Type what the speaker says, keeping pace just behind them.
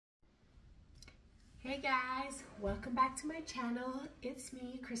Hey guys, welcome back to my channel. It's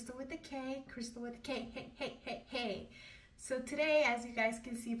me, Crystal with a K, Crystal with a K, hey. So today, as you guys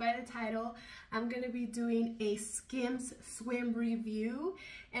can see by the title, I'm going to be doing a Skims swim review.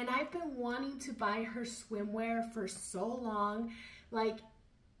 And I've been wanting to buy her swimwear for so long. Like,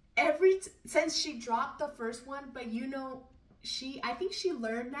 since she dropped the first one, but you know, I think she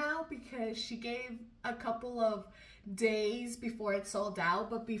learned now because she gave a couple of days before it sold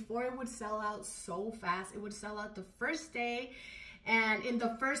out, but before it would sell out so fast. It would sell out the first day and in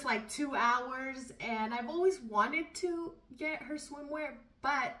the first like 2 hours. And I've always wanted to get her swimwear,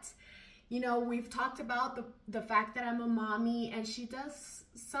 but you know, we've talked about the fact that I'm a mommy and she does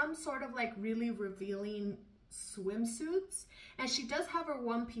some sort of like really revealing swimsuits, and she does have her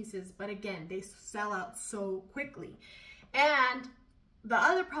one pieces, but again, they sell out so quickly. And the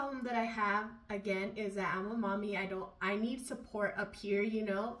other problem that I have, again, is that I'm a mommy. I need support up here, you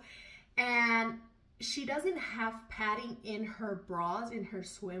know, and she doesn't have padding in her bras, in her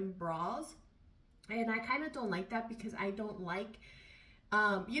swim bras. And I kind of don't like that because I don't like,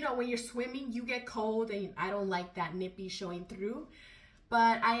 you know, when you're swimming, you get cold and I don't like that nippy showing through.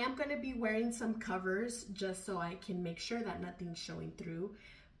 But I am going to be wearing some covers just so I can make sure that nothing's showing through.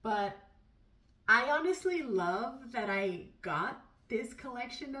 But I honestly love that I got this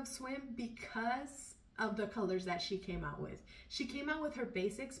collection of swim because of the colors that she came out with. She came out with her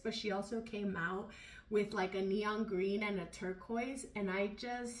basics, but she also came out with like a neon green and a turquoise, and I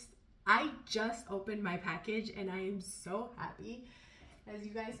just opened my package and I am so happy. As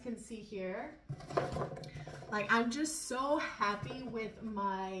you guys can see here, like I'm just so happy with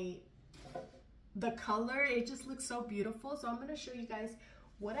the color. It just looks so beautiful. So I'm going to show you guys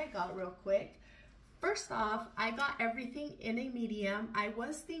what I got real quick. First off, I got everything in a medium. I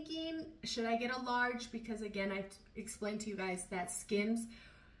was thinking, should I get a large? Because again, I've explained to you guys that Skims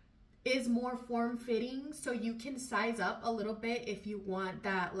is more form-fitting, so you can size up a little bit if you want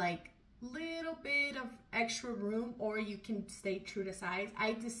that like little bit of extra room, or you can stay true to size.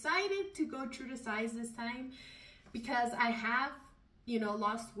 I decided to go true to size this time because I have, you know,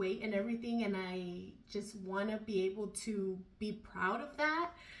 lost weight and everything, and I just want to be able to be proud of that.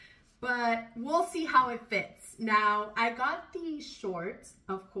 But we'll see how it fits. Now, I got these shorts,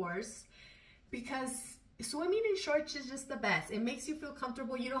 of course, because swimming in shorts is just the best. It makes you feel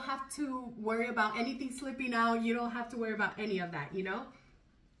comfortable. You don't have to worry about anything slipping out. You don't have to worry about any of that, you know?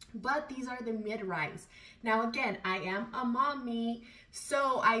 But these are the mid-rise. Now, again, I am a mommy,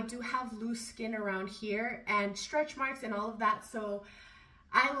 so I do have loose skin around here and stretch marks and all of that. So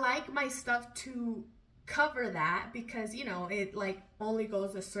I like my stuff to cover that because, you know, it like only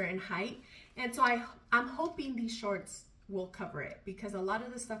goes a certain height, and so I'm hoping these shorts will cover it because a lot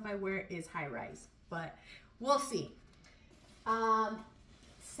of the stuff I wear is high rise, but we'll see.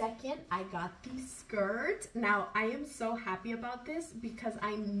 Second, I got the skirt. Now I am so happy about this because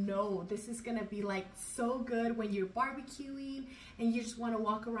I know this is gonna be like so good when you're barbecuing and you just want to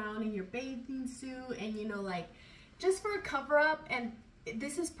walk around in your bathing suit and, you know, like just for a cover up. And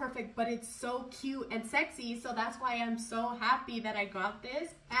this is perfect, but it's so cute and sexy, so that's why I'm so happy that I got this.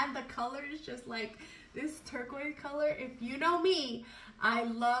 And the color is just like this turquoise color. If you know me, I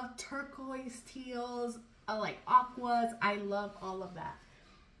love turquoise, teals, like aquas. I love all of that.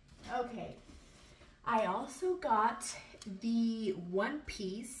 Okay, I also got the one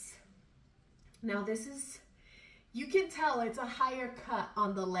piece. Now this is, you can tell it's a higher cut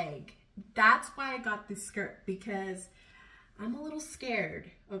on the leg. That's why I got this skirt, because I'm a little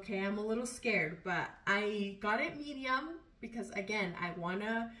scared, okay? I'm a little scared, but I got it medium because, again, I want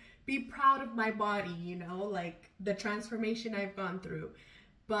to be proud of my body, you know, like the transformation I've gone through.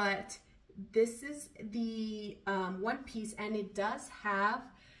 But this is the one piece, and it does have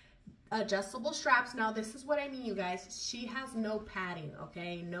adjustable straps. Now, this is what I mean, you guys. She has no padding,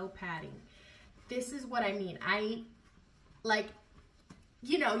 okay? No padding. This is what I mean. I, like,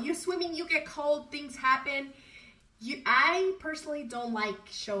 you know, you're swimming, you get cold, things happen. I personally don't like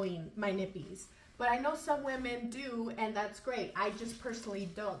showing my nippies, but I know some women do, and that's great. I just personally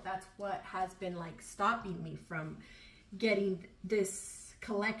don't. That's what has been like stopping me from getting this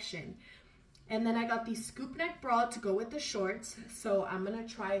collection. And then I got the scoop neck bra to go with the shorts, so I'm gonna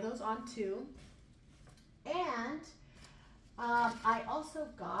try those on too. And I also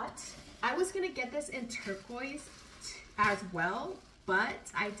got, I was gonna get this in turquoise as well, but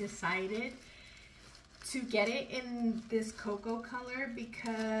I decided to get it in this cocoa color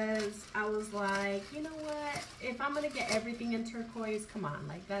because I was like, you know what, if I'm gonna get everything in turquoise, come on,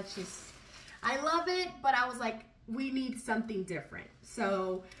 like that's just, I love it, but I was like, we need something different.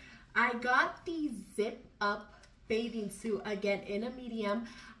 So I got the zip up bathing suit again in a medium.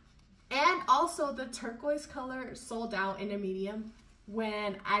 And also the turquoise color sold out in a medium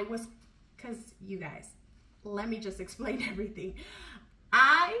when I was, because you guys, let me just explain everything.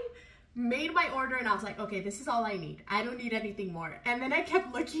 I made my order and I was like, okay, this is all I need. I don't need anything more. And then I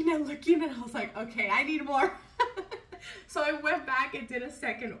kept looking and looking and I was like, okay, I need more. So I went back and did a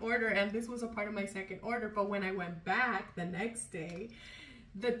second order, and this was a part of my second order. But when I went back the next day,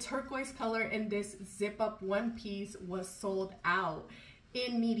 the turquoise color in this zip up one piece was sold out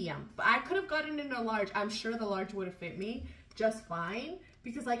in medium. But I could have gotten in a large. I'm sure the large would have fit me just fine,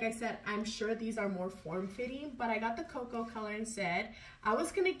 because like I said, I'm sure these are more form-fitting. But I got the cocoa color instead. I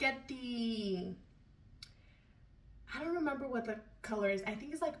was gonna get the, I don't remember what the color is. I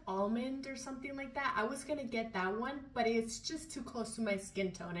think it's like almond or something like that. I was gonna get that one, but it's just too close to my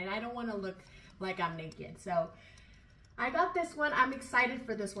skin tone and I don't want to look like I'm naked. So I got this one. I'm excited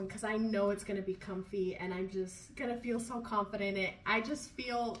for this one because I know it's gonna be comfy and I'm just gonna feel so confident in it. I just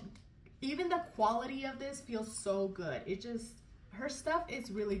feel, even the quality of this feels so good. It just, her stuff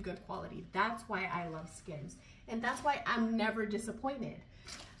is really good quality. That's why I love Skims, and that's why I'm never disappointed.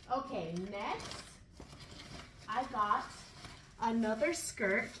 Okay, next I got another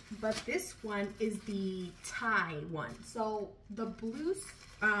skirt, but this one is the tie one. So the blue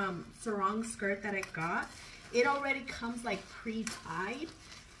sarong skirt that I got, it already comes like pre-tied,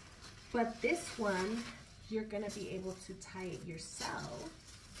 but this one, you're gonna be able to tie it yourself.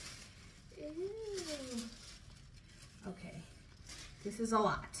 Ew. Okay, this is a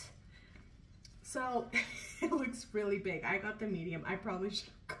lot. So it looks really big. I got the medium. I probably should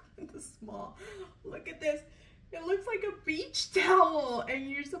have gotten the small. Look at this. It looks like a beach towel, and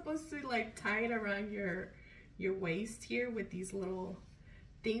you're supposed to like tie it around your waist here with these little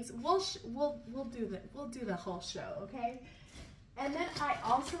things. We'll do the whole show, okay? And then I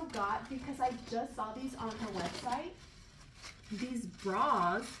also got, because I just saw these on her website, these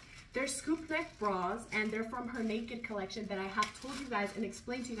bras. They're scoop neck bras, and they're from her Naked collection that I have told you guys and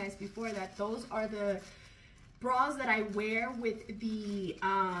explained to you guys before that those are the bras that I wear with the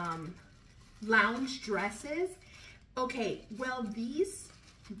lounge dresses. Okay, well, these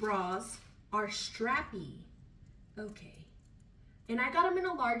bras are strappy. Okay. And I got them in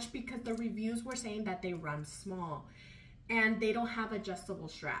a large because the reviews were saying that they run small and they don't have adjustable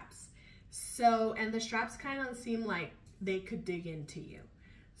straps. So, and the straps kind of seem like they could dig into you.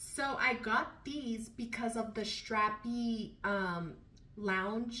 So I got these because of the strappy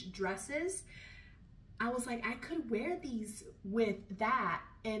lounge dresses. I was like, I could wear these with that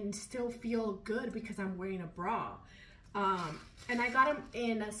and still feel good because I'm wearing a bra. And I got them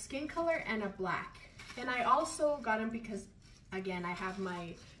in a skin color and a black. And I also got them because, again, I have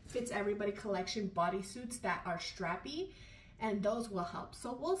my Fits Everybody collection bodysuits that are strappy, and those will help.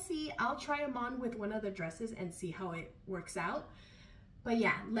 So we'll see. I'll try them on with one of the dresses and see how it works out. But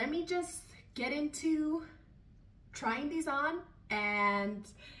yeah, let me just get into trying these on, and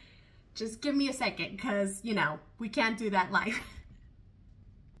just give me a second because, you know, we can't do that live.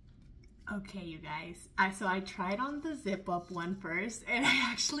 Okay, you guys, so I tried on the zip up one first, and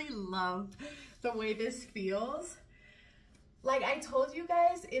I actually love the way this feels. Like I told you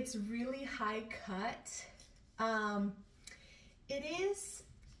guys, it's really high cut.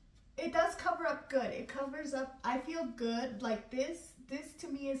 It does cover up good. It covers up, I feel good. Like this to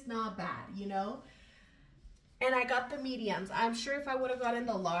me is not bad, you know? And I got the mediums. I'm sure if I would have gotten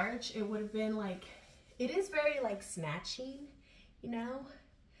the large, it would have been like, it is very like snatching, you know?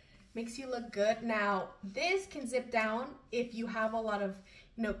 Makes you look good. Now, this can zip down if you have a lot of,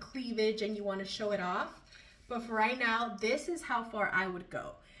 you know, cleavage and you want to show it off. But for right now, this is how far I would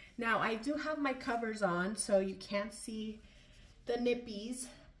go. Now, I do have my covers on, so you can't see the nippies.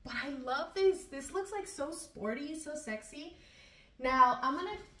 But I love this. This looks like so sporty, so sexy. Now,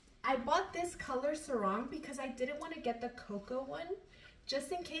 I bought this color sarong because I didn't want to get the cocoa one,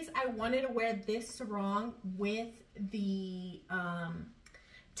 just in case I wanted to wear this sarong with the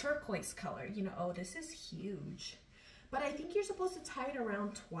turquoise color. You know, oh, this is huge. But I think you're supposed to tie it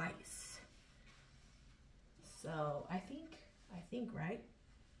around twice. So I think, right?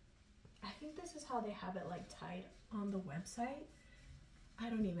 I think this is how they have it like tied on the website. I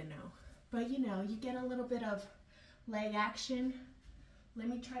don't even know. But you know, you get a little bit of leg action. Let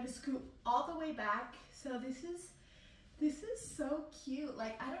me try to scoop all the way back. So this is so cute.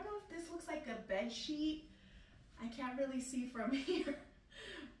 Like, I don't know if this looks like a bed sheet. I can't really see from here,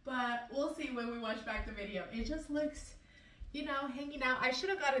 but we'll see when we watch back the video. It just looks, you know, hanging out. I should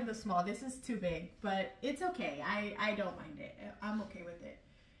have gotten the small. This is too big, but it's okay. I don't mind it. I'm okay with it.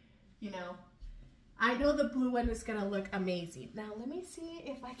 You know, I know the blue one is gonna look amazing. Now let me see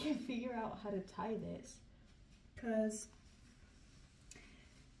if I can figure out how to tie this, because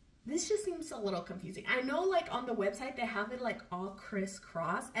this just seems a little confusing. I know like on the website they have it like all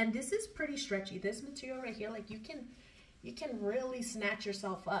crisscross, and this is pretty stretchy. This material right here, like you can really snatch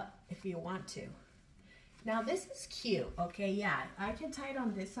yourself up if you want to. Now this is cute, okay? Yeah, I can tie it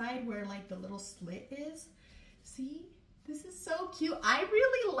on this side where like the little slit is. See, this is so cute. I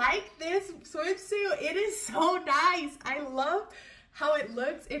really like this swimsuit. It is so nice. I love how it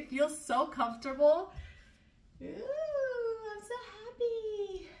looks. It feels so comfortable. Ooh, I'm so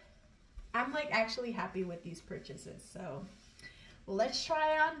happy. I'm like actually happy with these purchases. So let's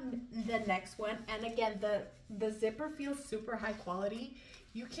try on the next one. And again, the zipper feels super high quality.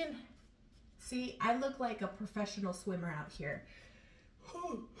 You can see, I look like a professional swimmer out here.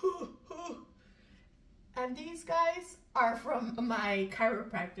 And these guys are from my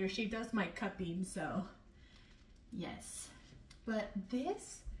chiropractor. She does my cupping, so yes. But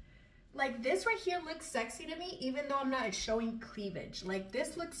this, like this right here looks sexy to me, even though I'm not showing cleavage. Like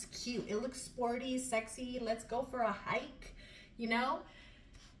this looks cute. It looks sporty, sexy. Let's go for a hike, you know?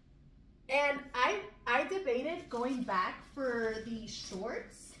 And I debated going back for these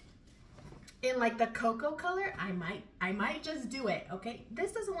shorts in like the cocoa color. I might just do it, okay?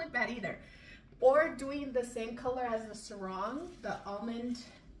 This doesn't look bad either. Or doing the same color as the sarong, the almond,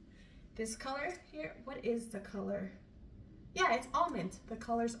 this color here. What is the color? Yeah, it's almond. The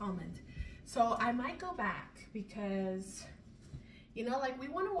color's almond. So I might go back because, you know, like we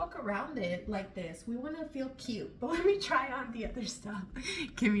want to walk around it like this. We want to feel cute. But let me try on the other stuff.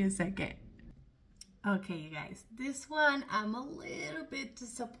 Give me a second. Okay, you guys, this one I'm a little bit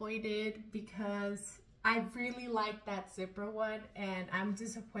disappointed because I really like that zipper one, and I'm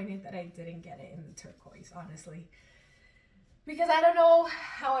disappointed that I didn't get it in the turquoise, honestly, because I don't know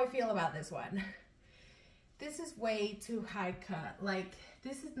how I feel about this one. This is way too high cut. Like,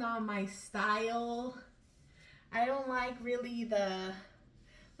 this is not my style. I don't like really the,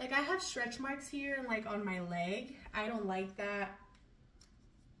 like I have stretch marks here and like on my leg. I don't like that.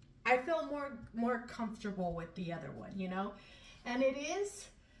 I feel more comfortable with the other one, you know? And it is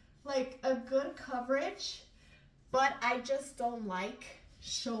like a good coverage, but I just don't like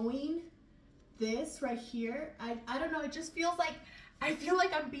showing this right here. I don't know, it just feels like, I feel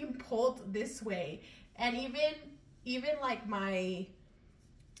like I'm being pulled this way. And even like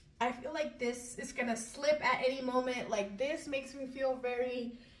I feel like this is gonna slip at any moment. Like this makes me feel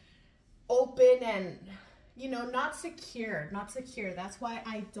very open and, you know, not secure. That's why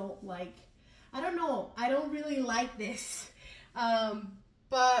I don't like, I don't know, I don't really like this.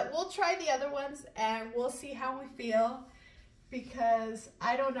 But we'll try the other ones and we'll see how we feel, because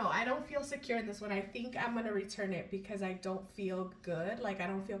I don't know, I don't feel secure in this one. I think I'm gonna return it because I don't feel good. Like I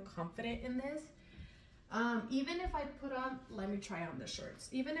don't feel confident in this. Even if I put on, let me try on the shorts.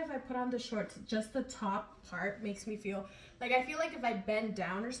 Even if I put on the shorts, just the top part makes me feel, like I feel like if I bend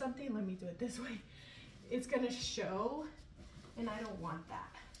down or something, let me do it this way, it's gonna show, and I don't want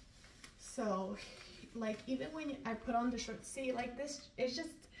that. So like even when I put on the shorts, see, like this, it's just,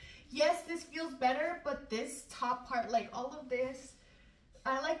 yes, this feels better, but this top part, like all of this,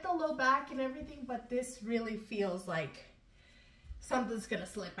 I like the low back and everything, but this really feels like something's gonna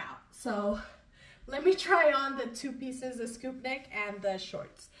slip out. So let me try on the two pieces, the scoop neck and the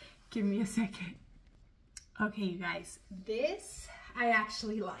shorts. Give me a second. Okay, you guys, this I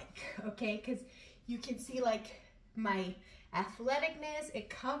actually like, okay? Because you can see like my athleticness. It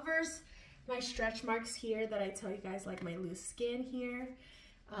covers my stretch marks here that I tell you guys, like my loose skin here.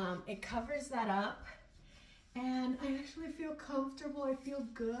 It covers that up. And I actually feel comfortable. I feel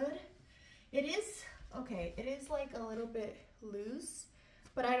good. It is, okay, it is like a little bit loose,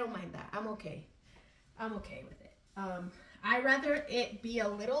 but I don't mind that. I'm okay. I'm okay with it. I'd rather it be a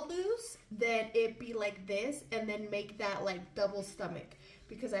little loose than it be like this and then make that like double stomach,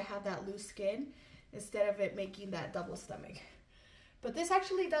 because I have that loose skin instead of it making that double stomach. But this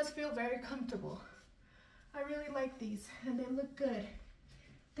actually does feel very comfortable. I really like these and they look good.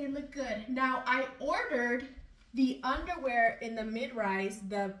 They look good. Now I ordered the underwear in the mid-rise,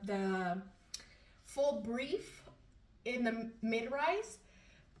 the full brief in the mid-rise.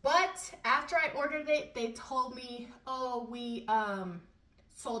 But after I ordered it, they told me, oh, we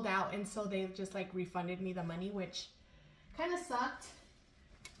sold out. And so they just like refunded me the money, which kind of sucked.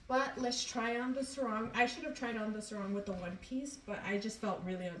 But let's try on the sarong. I should have tried on the sarong with the one piece, but I just felt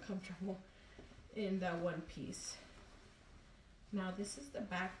really uncomfortable in the one piece. Now this is the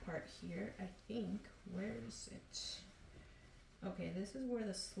back part here, I think. Where is it? Okay, this is where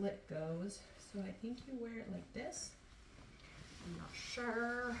the slit goes. So I think you wear it like this. I'm not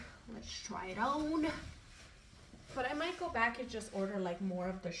sure. Let's try it on. But I might go back and just order like more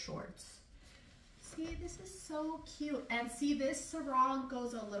of the shorts. See, this is so cute. And see, this sarong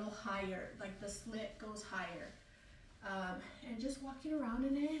goes a little higher, like the slit goes higher. And just walking around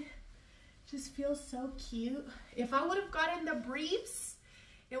in it just feels so cute. If I would have gotten the briefs,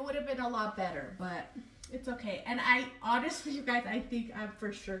 it would have been a lot better, but it's okay. And I honestly, you guys, I think I'm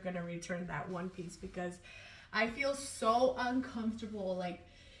for sure gonna return that one piece because I feel so uncomfortable. Like,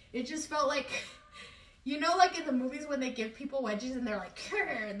 it just felt like, you know, like in the movies when they give people wedgies and they're like,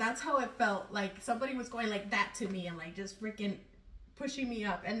 that's how it felt. Like somebody was going like that to me and like just freaking pushing me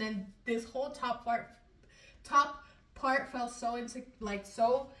up. And then this whole top part felt so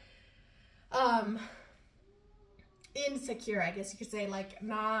insecure, I guess you could say. Like,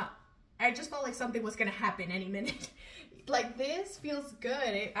 I just felt like something was gonna happen any minute. Like, this feels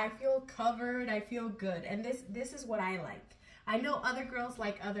good. I feel covered. I feel good. And this is what I like. I know other girls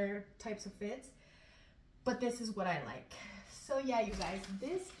like other types of fits, but this is what I like. So yeah, you guys,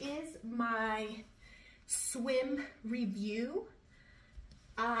 this is my swim review.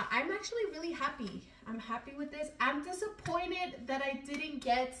 I'm actually really happy. I'm happy with this. I'm disappointed that I didn't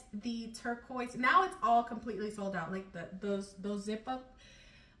get the turquoise. Now it's all completely sold out. Like those zip up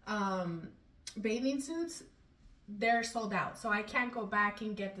bathing suits, they're sold out. So I can't go back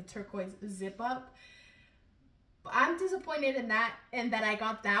and get the turquoise zip up. But I'm disappointed in that, and that I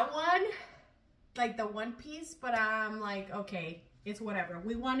got that one, like the one piece. But I'm like, okay, it's whatever.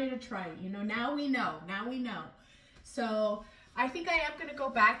 We wanted to try it, you know. Now we know. Now we know. So I think I am gonna go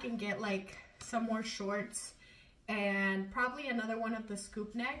back and get like some more shorts and probably another one of the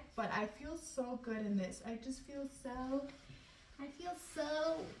scoop neck. But I feel so good in this. I just feel so,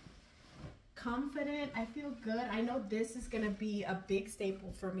 confident. I feel good. I know this is gonna be a big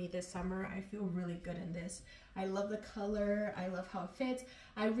staple for me this summer. I feel really good in this. I love the color. I love how it fits.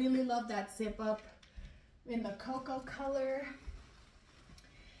 I really love that zip up in the cocoa color.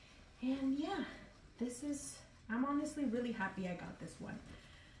 And yeah, this is, I'm honestly really happy I got this one.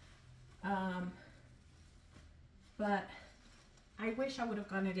 But I wish I would have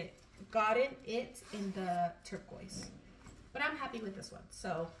gotten it in the turquoise. But I'm happy with this one.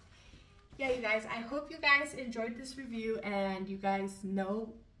 So yeah, you guys, I hope you guys enjoyed this review and you guys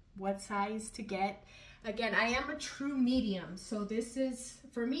know what size to get. Again, I am a true medium, so this is,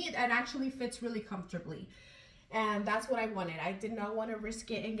 for me, it actually fits really comfortably. And that's what I wanted. I did not want to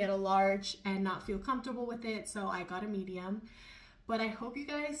risk it and get a large and not feel comfortable with it, so I got a medium. But I hope you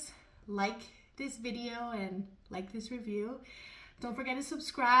guys like this video and like this review. Don't forget to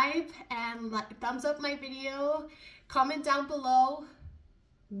subscribe and thumbs up my video. Comment down below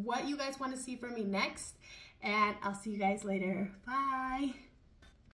what you guys want to see from me next. And I'll see you guys later. Bye.